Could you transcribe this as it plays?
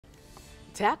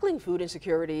Tackling food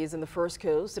insecurities in the First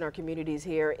Coast and our communities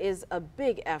here is a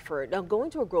big effort. Now, going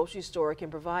to a grocery store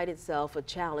can prove itself a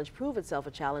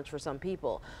challenge for some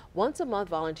people. Once a month,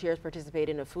 volunteers participate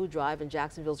in a food drive in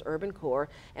Jacksonville's urban core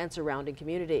and surrounding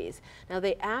communities. Now,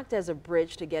 they act as a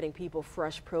bridge to getting people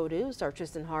fresh produce. Our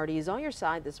Tristan Hardy is on your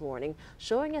side this morning,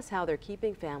 showing us how they're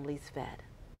keeping families fed.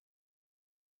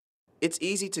 It's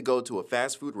easy to go to a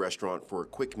fast food restaurant for a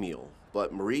quick meal,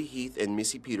 but Marie Heath and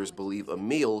Missy Peters believe a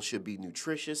meal should be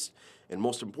nutritious and,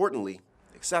 most importantly,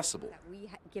 accessible. We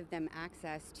give them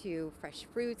access to fresh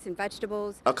fruits and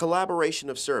vegetables. A collaboration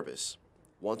of service.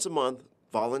 Once a month,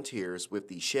 volunteers with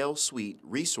the Schell-Sweet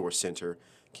Resource Center,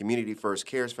 Community First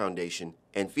Cares Foundation,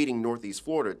 and Feeding Northeast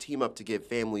Florida team up to give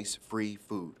families free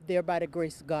food. There by the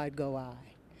grace of God go I.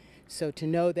 So to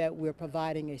know that we're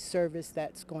providing a service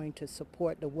that's going to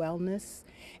support the wellness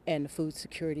and the food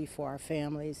security for our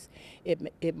families,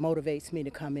 it motivates me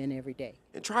to come in every day.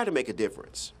 And try to make a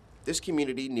difference. This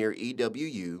community near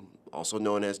EWU, also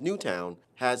known as Newtown,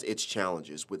 has its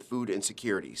challenges with food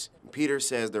insecurities. Peter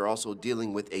says they're also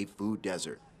dealing with a food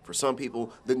desert. For some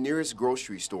people, the nearest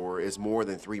grocery store is more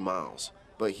than 3 miles.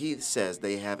 But Heath says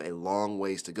they have a long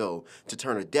ways to go to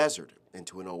turn a desert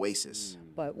into an oasis.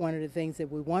 But one of the things that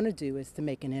we want to do is to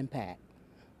make an impact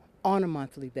on a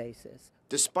monthly basis.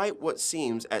 Despite what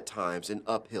seems at times an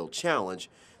uphill challenge,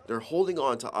 they're holding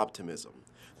on to optimism.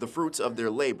 The fruits of their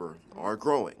labor are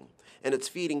growing, and it's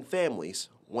feeding families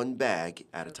one bag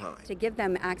at a time. To give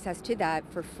them access to that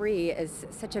for free is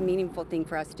such a meaningful thing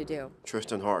for us to do.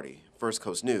 Tristan Hardy, First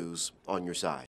Coast News, on your side.